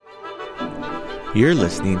You're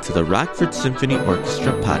listening to the Rockford Symphony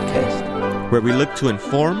Orchestra podcast, where we look to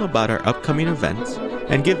inform about our upcoming events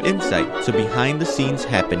and give insight to behind-the-scenes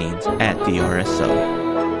happenings at the RSO.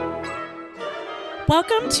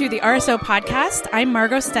 Welcome to the RSO podcast. I'm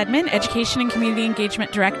Margot Stedman, Education and Community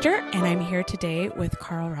Engagement Director, and I'm here today with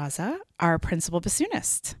Carl Raza, our principal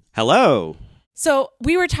bassoonist. Hello. So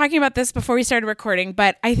we were talking about this before we started recording,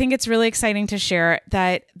 but I think it's really exciting to share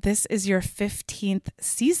that this is your 15th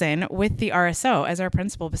season with the RSO as our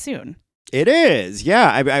principal bassoon. It is,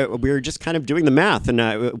 yeah. We were just kind of doing the math, and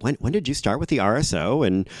when did you start with the RSO?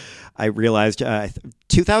 And I realized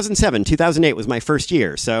 2007, 2008 was my first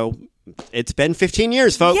year, so it's been 15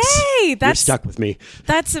 years, folks. Yay! You're stuck with me.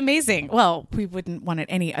 That's amazing. Well, we wouldn't want it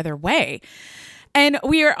any other way. And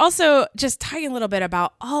we are also just talking a little bit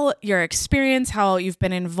about all your experience, how you've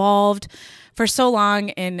been involved for so long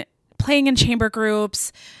in playing in chamber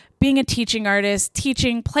groups, being a teaching artist,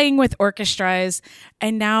 teaching, playing with orchestras.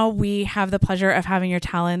 And now we have the pleasure of having your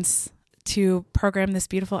talents to program this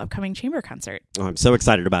beautiful upcoming chamber concert. Oh, I'm so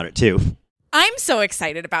excited about it, too. I'm so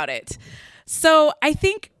excited about it. So I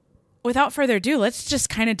think without further ado, let's just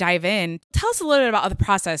kind of dive in. Tell us a little bit about the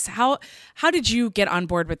process. How did you get on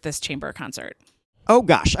board with this chamber concert? Oh,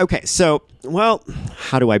 gosh. Okay. So, well,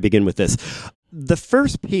 how do I begin with this? The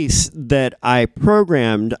first piece that I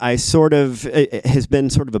programmed, it has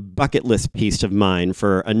been sort of a bucket list piece of mine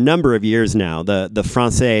for a number of years now, the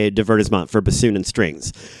Français divertissement for bassoon and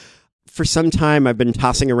strings. For some time, I've been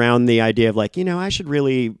tossing around the idea of I should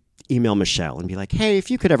really email Michelle and be like, hey,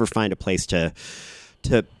 if you could ever find a place to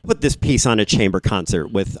put this piece on a chamber concert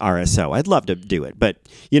with RSO. I'd love to do it. But,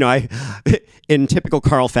 I, in typical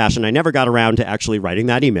Carl fashion, I never got around to actually writing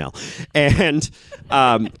that email. And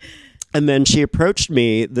then she approached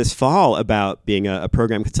me this fall about being a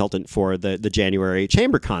program consultant for the January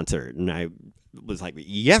chamber concert. And I was like,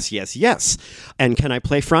 yes. And can I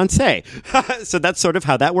play Francais? So that's sort of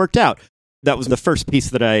how that worked out. That was the first piece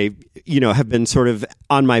that I, have been sort of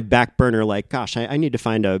on my back burner. Like, gosh, I need to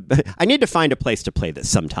find a place to play this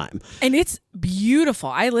sometime. And it's beautiful.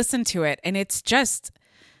 I listened to it, and it's just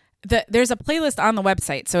there's a playlist on the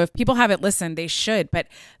website. So if people haven't listened, they should. But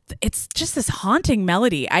it's just this haunting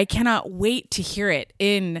melody. I cannot wait to hear it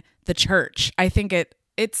in the church. I think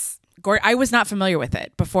it's gorgeous. I was not familiar with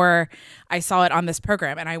it before I saw it on this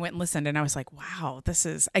program, and I went and listened, and I was like, wow,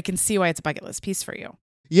 I can see why it's a bucket list piece for you.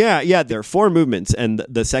 Yeah. There are four movements, and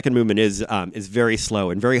the second movement is very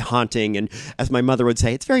slow and very haunting. And as my mother would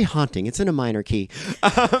say, it's very haunting. It's in a minor key.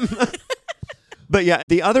 But yeah,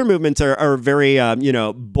 the other movements are very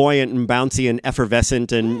buoyant and bouncy and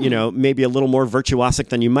effervescent, and maybe a little more virtuosic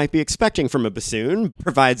than you might be expecting from a bassoon.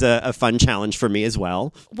 Provides a fun challenge for me as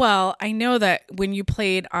well. Well, I know that when you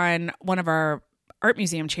played on one of our art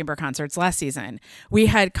museum chamber concerts last season, we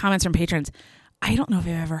had comments from patrons. I don't know if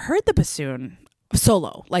I've ever heard the bassoon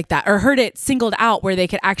solo like that or heard it singled out where they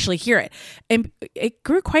could actually hear it. And it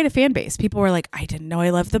grew quite a fan base. People were like, I didn't know I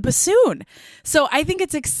loved the bassoon. So I think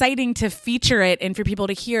it's exciting to feature it and for people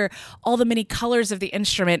to hear all the many colors of the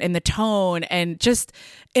instrument and the tone and just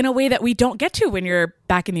in a way that we don't get to when you're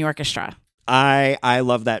back in the orchestra. I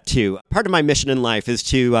love that too. Part of my mission in life is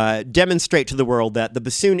to demonstrate to the world that the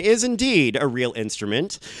bassoon is indeed a real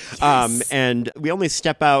instrument. Yes. And we only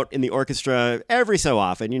step out in the orchestra every so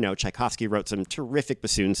often. Tchaikovsky wrote some terrific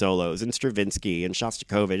bassoon solos, and Stravinsky and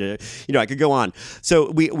Shostakovich. I could go on.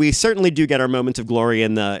 So we certainly do get our moments of glory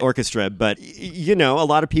in the orchestra, but a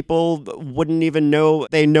lot of people wouldn't even know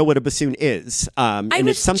they know what a bassoon is. And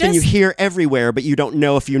it's something you hear everywhere, but you don't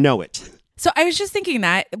know if you know it. So I was just thinking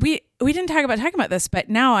that we didn't talk about this, but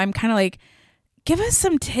now I'm kind of like, give us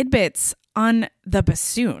some tidbits on the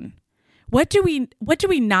bassoon. What do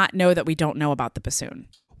we not know that we don't know about the bassoon?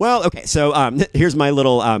 Well, okay, so here's my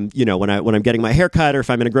little, when I'm getting my hair cut or if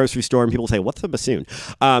I'm in a grocery store and people say, what's a bassoon?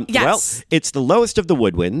 Yes. Well, it's the lowest of the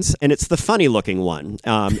woodwinds, and it's the funny-looking one.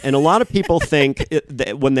 And a lot of people think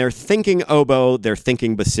that when they're thinking oboe, they're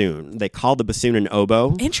thinking bassoon. They call the bassoon an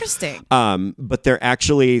oboe. Interesting. But they're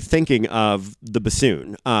actually thinking of the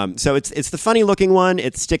bassoon. So it's the funny-looking one.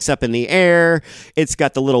 It sticks up in the air. It's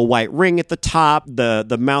got the little white ring at the top.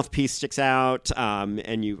 The mouthpiece sticks out,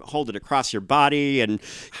 and you hold it across your body, and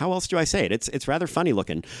how else do I say it? It's rather funny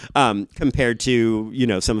looking compared to,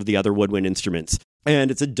 some of the other woodwind instruments. And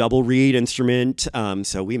it's a double reed instrument,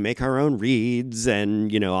 so we make our own reeds, and,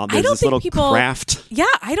 there's this little craft. Yeah,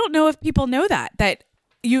 I don't know if people know that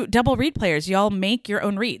you double reed players, you all make your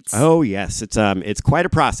own reeds. Oh, yes. It's quite a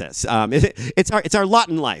process. It's our lot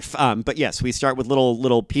in life. But yes, we start with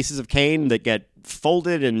little pieces of cane that get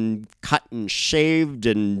folded and cut and shaved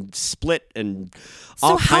and split and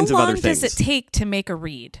all kinds of other things. So how long does it take to make a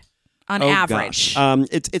reed? on average? Gosh.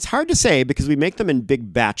 It's hard to say because we make them in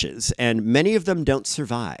big batches, and many of them don't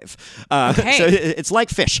survive. Okay. So it's like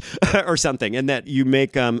fish or something, in that you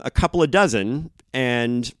make a couple of dozen,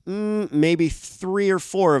 and maybe 3 or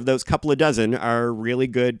 4 of those couple of dozen are really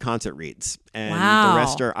good concert reads, and the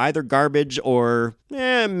rest are either garbage or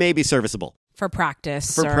maybe serviceable. For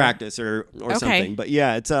practice or something. But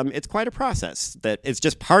yeah, it's quite a process that it's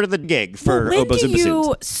just part of the gig for oboes and bassoons. When do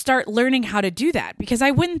you start learning how to do that? Because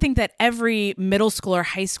I wouldn't think that every middle school or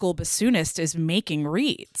high school bassoonist is making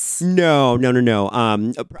reeds. No.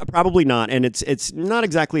 Probably not. And it's not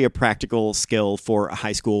exactly a practical skill for a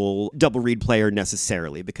high school double reed player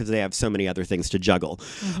necessarily, because they have so many other things to juggle.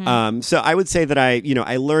 Mm-hmm. So I would say that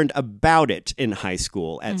I learned about it in high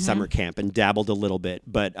school at summer camp and dabbled a little bit.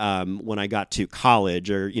 But when I got to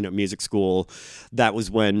college or music school, that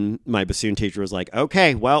was when my bassoon teacher was like,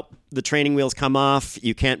 okay, well, the training wheels come off.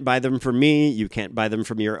 You can't buy them from me. You can't buy them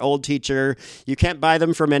from your old teacher. You can't buy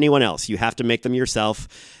them from anyone else. You have to make them yourself.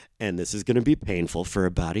 And this is going to be painful for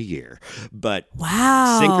about a year. But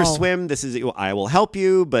wow, sink or swim. I will help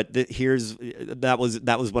you. But that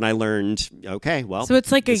was when I learned. Okay, well, so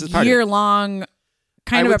it's like a year-long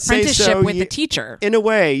kind of apprenticeship with the teacher. In a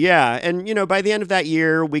way, yeah. And, by the end of that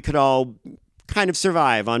year, we could all kind of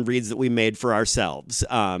survive on reeds that we made for ourselves.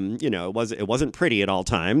 It wasn't pretty at all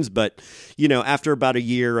times, but, after about a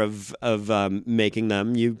year of making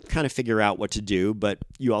them, you kind of figure out what to do. But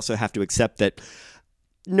you also have to accept that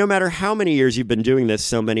no matter how many years you've been doing this,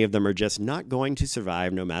 so many of them are just not going to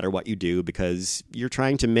survive no matter what you do, because you're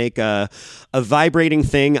trying to make a vibrating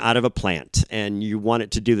thing out of a plant, and you want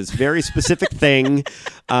it to do this very specific thing,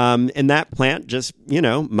 and that plant just,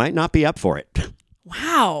 might not be up for it.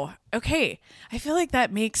 Wow. Okay. I feel like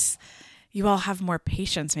that makes you all have more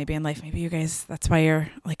patience maybe in life. Maybe you guys, that's why you're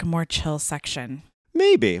like a more chill section.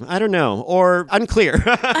 Maybe. I don't know. Or unclear.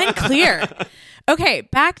 Unclear. Okay,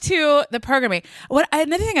 back to the programming.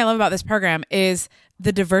 Another thing I love about this program is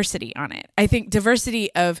the diversity on it. I think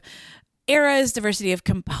diversity of eras, diversity of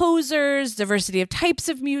composers, diversity of types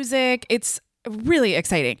of music. It's really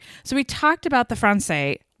exciting. So we talked about the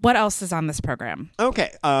Francais. What else is on this program? Okay,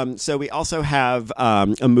 so we also have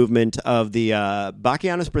a movement of the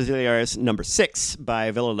Bachianos Brasileiros No. 6 by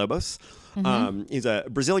Villa-Lobos. Mm-hmm. He's a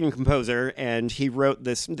Brazilian composer, and he wrote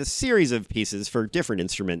this series of pieces for different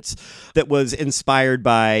instruments that was inspired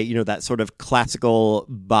by, that sort of classical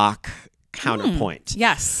Bach counterpoint.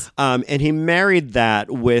 Yes. And he married that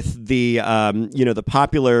with the, the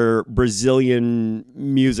popular Brazilian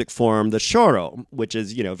music form, the choro, which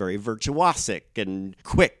is, very virtuosic and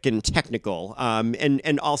quick and technical,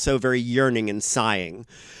 and also very yearning and sighing.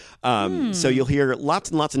 So you'll hear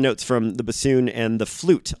lots and lots of notes from the bassoon and the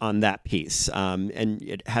flute on that piece. And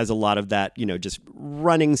it has a lot of that, just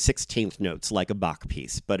running 16th notes like a Bach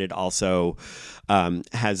piece. But it also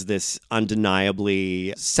has this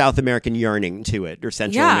undeniably South American yearning to it, or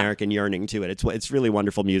Central American yearning to it. It's really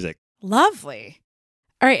wonderful music. Lovely.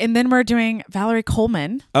 All right, and then we're doing Valerie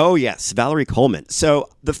Coleman. Oh, yes, Valerie Coleman. So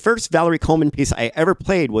the first Valerie Coleman piece I ever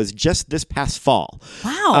played was just this past fall.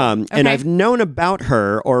 Wow. Okay. And I've known about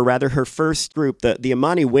her, or rather her first group, the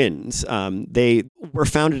Amani Winds. They were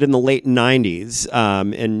founded in the late 90s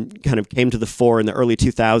and kind of came to the fore in the early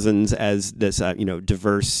 2000s as this,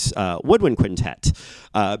 diverse woodwind quintet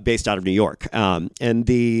based out of New York. And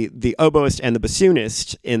the oboist and the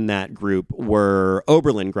bassoonist in that group were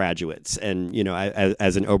Oberlin graduates. And,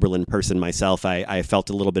 as an Oberlin person myself, I felt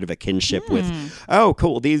a little bit of a kinship with, oh,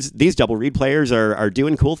 cool, these double reed players are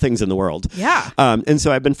doing cool things in the world. Yeah. And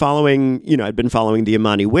so I've been following the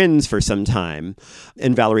Amani Winds for some time,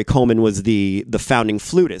 and Valerie Coleman was the founding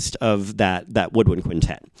flutist of that woodwind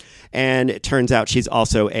quintet. And it turns out she's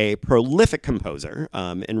also a prolific composer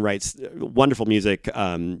and writes wonderful music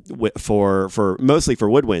for mostly for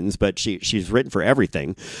woodwinds, but she's written for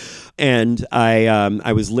everything. And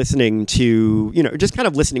I was listening to, just kind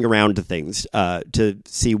of listening around to things to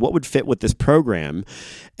see what would fit with this program.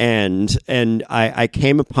 And I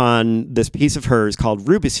came upon this piece of hers called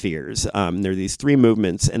Rubispheres. There are these 3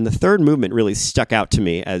 movements, and the third movement really stuck out to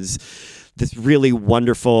me as this really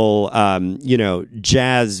wonderful,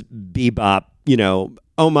 jazz bebop,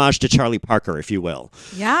 homage to Charlie Parker, if you will.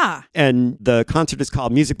 Yeah. And the concert is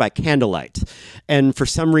called Music by Candlelight. And for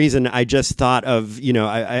some reason, I just thought of,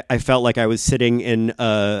 I felt like I was sitting in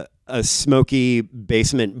a a smoky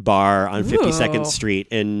basement bar on 52nd Street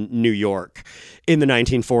in New York in the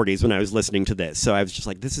 1940s when I was listening to this. So I was just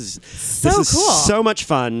like, this is cool. So much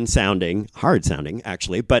fun sounding, hard sounding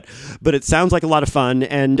actually, but it sounds like a lot of fun.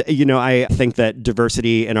 And, I think that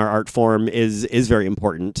diversity in our art form is very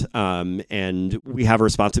important. And we have a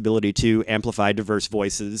responsibility to amplify diverse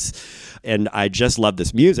voices. And I just love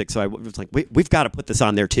this music. So I was like, we've got to put this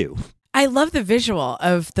on there too. I love the visual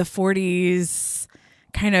of the 40s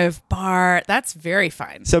kind of bar. That's very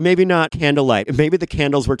fun. So maybe not candlelight. Maybe the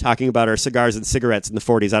candles we're talking about are cigars and cigarettes in the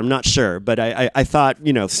 40s. I'm not sure. But I thought,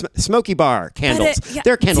 smoky bar, candles.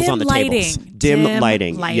 There are candles on the tables. Dim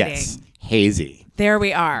lighting. Yes. Hazy. There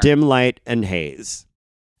we are. Dim light and haze.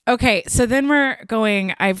 Okay, so then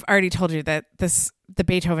I've already told you that the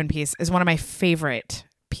Beethoven piece is one of my favorite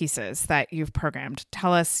pieces that you've programmed.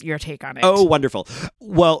 Tell us your take on it. Oh, wonderful.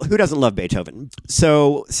 Well, who doesn't love Beethoven?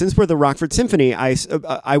 So since we're the Rockford Symphony,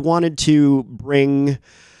 I wanted to bring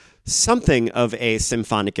something of a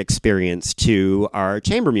symphonic experience to our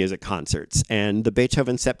chamber music concerts. And the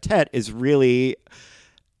Beethoven Septet is really,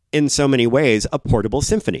 in so many ways, a portable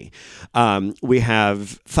symphony. We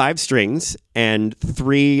have 5 strings and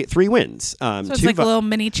three winds. So it's like a little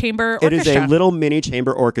mini chamber orchestra. It is a little mini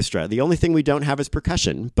chamber orchestra. The only thing we don't have is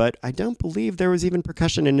percussion, but I don't believe there was even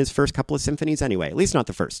percussion in his first couple of symphonies anyway, at least not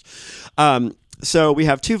the first. So we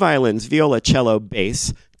have 2 violins, viola, cello,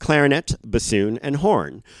 bass, clarinet, bassoon, and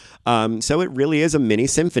horn. So it really is a mini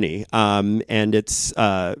symphony, and it's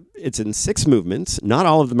in 6 movements. Not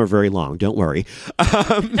all of them are very long. Don't worry,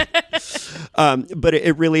 but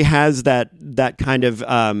it really has that kind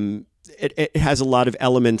of. It has a lot of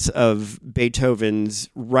elements of Beethoven's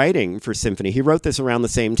writing for symphony. He wrote this around the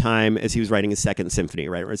same time as he was writing his second symphony,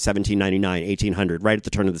 right? Or 1799, 1800, right at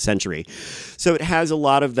the turn of the century. So it has a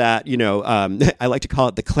lot of that, I like to call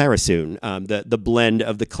it the clarissoon, the blend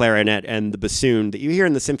of the clarinet and the bassoon that you hear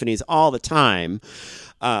in the symphonies all the time.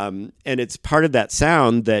 And it's part of that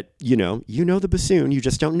sound that, you know the bassoon, you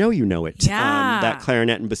just don't know you know it. Yeah. That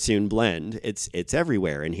clarinet and bassoon blend, it's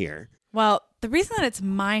everywhere in here. Well, the reason that it's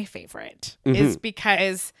my favorite is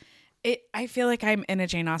because I feel like I'm in a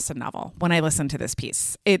Jane Austen novel when I listen to this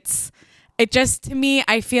piece. It just, to me,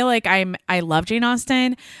 I feel like I love Jane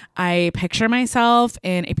Austen. I picture myself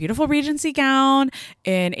in a beautiful Regency gown,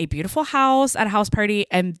 in a beautiful house at a house party,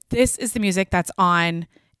 and this is the music that's on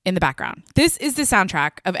in the background. This is the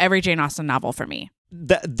soundtrack of every Jane Austen novel for me.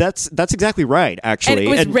 That's exactly right, actually. And it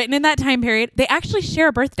was written in that time period. They actually share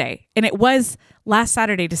a birthday, and it was last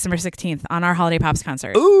Saturday, December 16th, on our Holiday Pops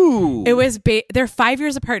concert. Ooh. It was they're 5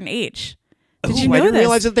 years apart in age. Did you know I didn't this?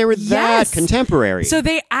 realize that they were that contemporary. So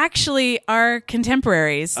they actually are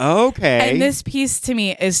contemporaries. Okay. And this piece to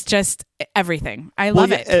me is just everything. I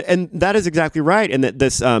love it. And that is exactly right. And that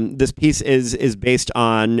this piece is based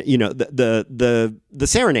on, the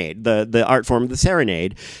serenade, the art form of the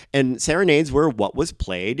serenade. And serenades were what was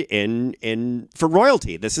played in for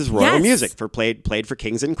royalty. This is royal music played for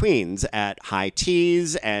kings and queens at high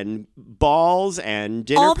teas and balls and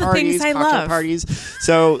dinner all the parties, things I cocktail love. parties.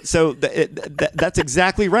 So that's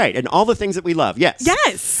exactly right. And all the things that we love. Yes.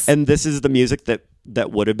 Yes. And this is the music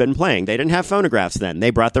that would have been playing. They didn't have phonographs then.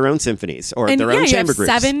 They brought their own symphonies or their own chamber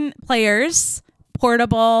groups. 7 players,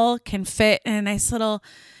 portable, can fit in a nice little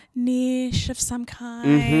niche of some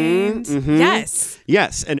kind.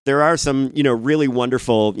 Yes. And there are some, really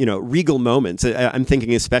wonderful, regal moments. I'm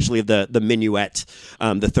thinking especially of the minuet.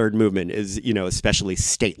 The third movement is, especially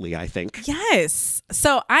stately, I think. Yes.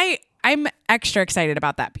 So I'm extra excited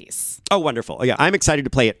about that piece. Oh, wonderful. Yeah, I'm excited to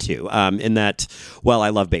play it too, in that, I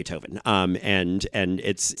love Beethoven. And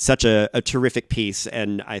it's such a terrific piece,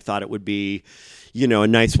 and I thought it would be, a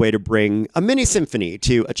nice way to bring a mini symphony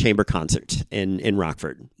to a chamber concert in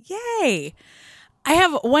Rockford. Yay. I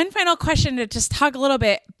have one final question to just talk a little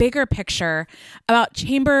bit bigger picture about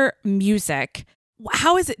chamber music.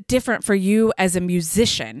 How is it different for you as a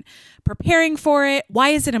musician preparing for it? Why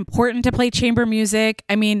is it important to play chamber music?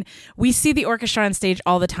 I mean, we see the orchestra on stage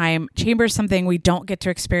all the time. Chamber is something we don't get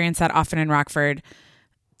to experience that often in Rockford.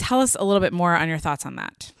 Tell us a little bit more on your thoughts on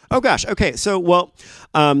that. Oh, gosh. Okay. So,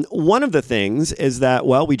 one of the things is that,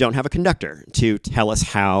 we don't have a conductor to tell us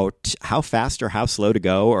how fast or how slow to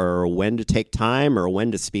go or when to take time or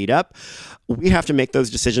when to speed up. We have to make those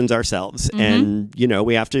decisions ourselves. And,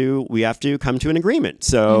 we have to come to an agreement.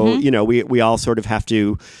 So, we all sort of have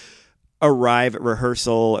to arrive at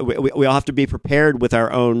rehearsal. We all have to be prepared with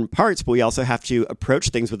our own parts, but we also have to approach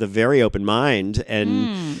things with a very open mind.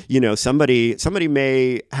 And, you know, somebody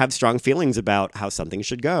may have strong feelings about how something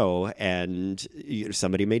should go, and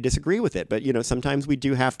somebody may disagree with it. But, you know, sometimes we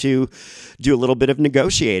do have to do a little bit of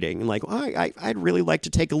negotiating. Like, well, I'd really like to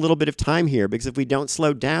take a little bit of time here, because if we don't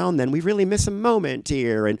slow down, then we really miss a moment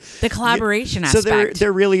here. And the collaboration aspect. So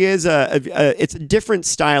there really is it's a different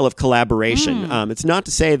style of collaboration. It's not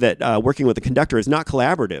to say that working with a conductor is not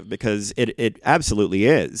collaborative, because it absolutely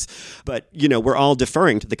is. But, you know, we're all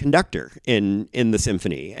deferring to the conductor in the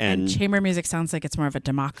symphony. And chamber music sounds like it's more of a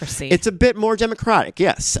democracy. It's a bit more democratic,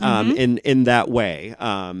 yes, in that way.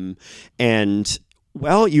 And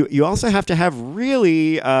well, you also have to have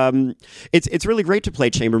really it's really great to play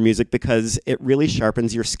chamber music, because it really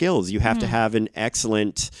sharpens your skills. You have to have an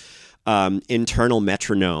excellent internal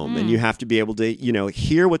metronome, and you have to be able to, you know,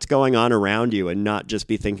 hear what's going on around you, and not just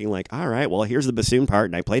be thinking like, all right, well, here's the bassoon part,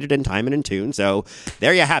 and I played it in time and in tune, so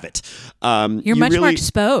there you have it. You're much more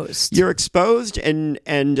exposed. You're exposed, and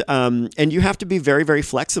you have to be very, very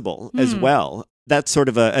flexible as well. That's sort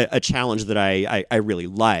of a challenge that I really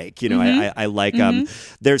like. You know, I like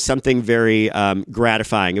there's something very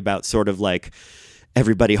gratifying about sort of like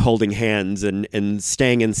everybody holding hands and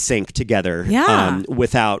staying in sync together,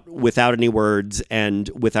 without any words, and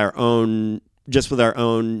with our own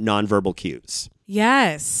nonverbal cues.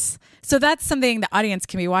 Yes. So that's something the audience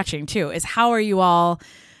can be watching too, is how are you all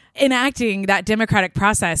enacting that democratic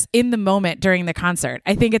process in the moment during the concert?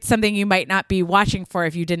 I think it's something you might not be watching for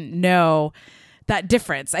if you didn't know that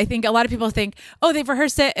difference. I think a lot of people think, oh, they've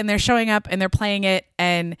rehearsed it and they're showing up and they're playing it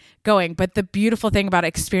and going. But the beautiful thing about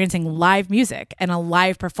experiencing live music and a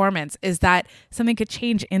live performance is that something could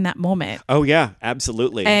change in that moment. Oh, yeah,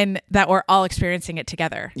 absolutely. And that we're all experiencing it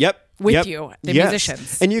together. Yep. With you, the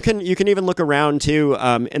musicians. And you can even look around too,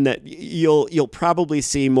 in that you'll probably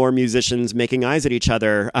see more musicians making eyes at each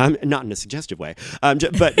other, not in a suggestive way,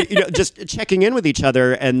 but you know, just checking in with each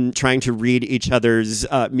other and trying to read each other's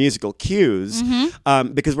musical cues,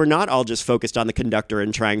 because we're not all just focused on the conductor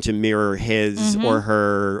and trying to mirror his or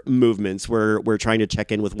her movements. We're trying to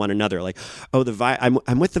check in with one another, like, oh,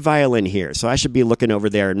 I'm with the violin here, so I should be looking over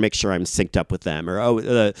there and make sure I'm synced up with them, or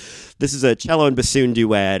this is a cello and bassoon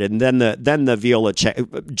duet, and then the viola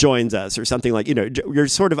joins us, or something like, you know, you're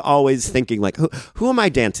sort of always thinking like, who am I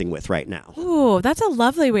dancing with right now? Ooh, that's a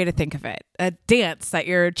lovely way to think of it. A dance that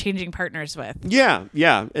you're changing partners with. Yeah.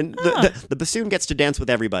 And the bassoon gets to dance with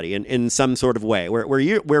everybody in some sort of way.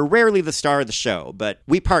 We're rarely the star of the show, but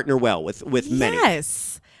we partner well with many.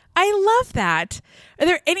 Yes. I love that. Are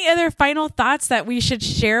there any other final thoughts that we should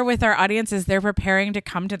share with our audience as they're preparing to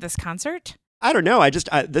come to this concert? I don't know.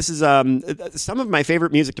 This is some of my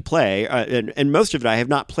favorite music to play, and most of it I have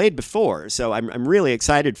not played before. So I'm really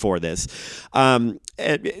excited for this. In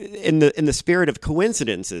the spirit of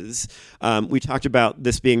coincidences, we talked about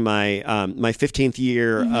this being my 15th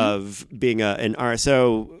year of being an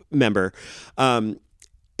RSO member.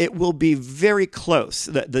 It will be very close.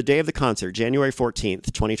 The day of the concert, January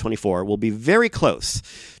 14th, 2024, will be very close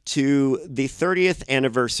to the 30th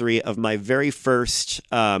anniversary of my very first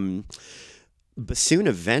bassoon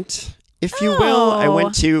event, if you will. I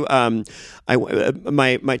went to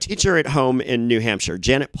my teacher at home in New Hampshire,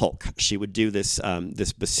 Janet Polk. She would do this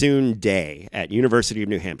bassoon day at University of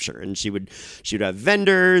New Hampshire, and she would have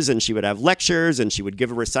vendors, and she would have lectures, and she would give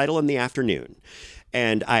a recital in the afternoon.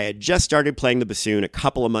 And I had just started playing the bassoon a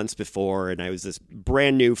couple of months before, and I was this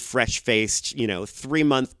brand new, fresh-faced,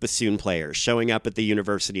 3-month bassoon player showing up at the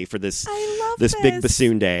university for this big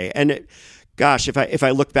bassoon day. And gosh, if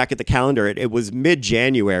I look back at the calendar, it was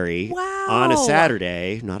mid-January on a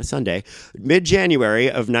Saturday, not a Sunday, mid-January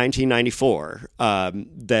of 1994,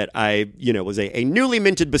 that I, was a newly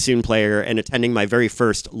minted bassoon player and attending my very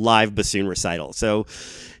first live bassoon recital. So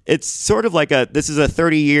it's sort of like this is a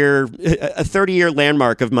 30-year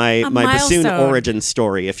landmark of my bassoon origin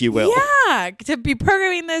story, if you will. Yeah, to be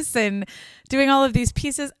programming this and doing all of these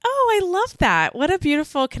pieces. Oh, I love that. What a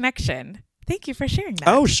beautiful connection. Thank you for sharing that.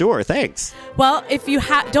 Oh, sure. Thanks. Well, if you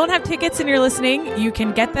don't have tickets and you're listening, you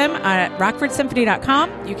can get them at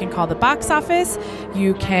rockfordsymphony.com. You can call the box office.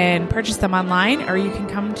 You can purchase them online, or you can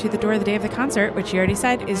come to the door the day of the concert, which you already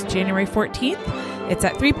said is January 14th. It's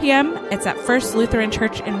at 3 p.m. It's at First Lutheran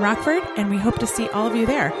Church in Rockford, and we hope to see all of you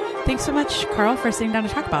there. Thanks so much, Carl, for sitting down to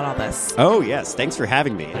talk about all this. Oh, yes. Thanks for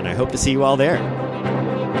having me, and I hope to see you all there.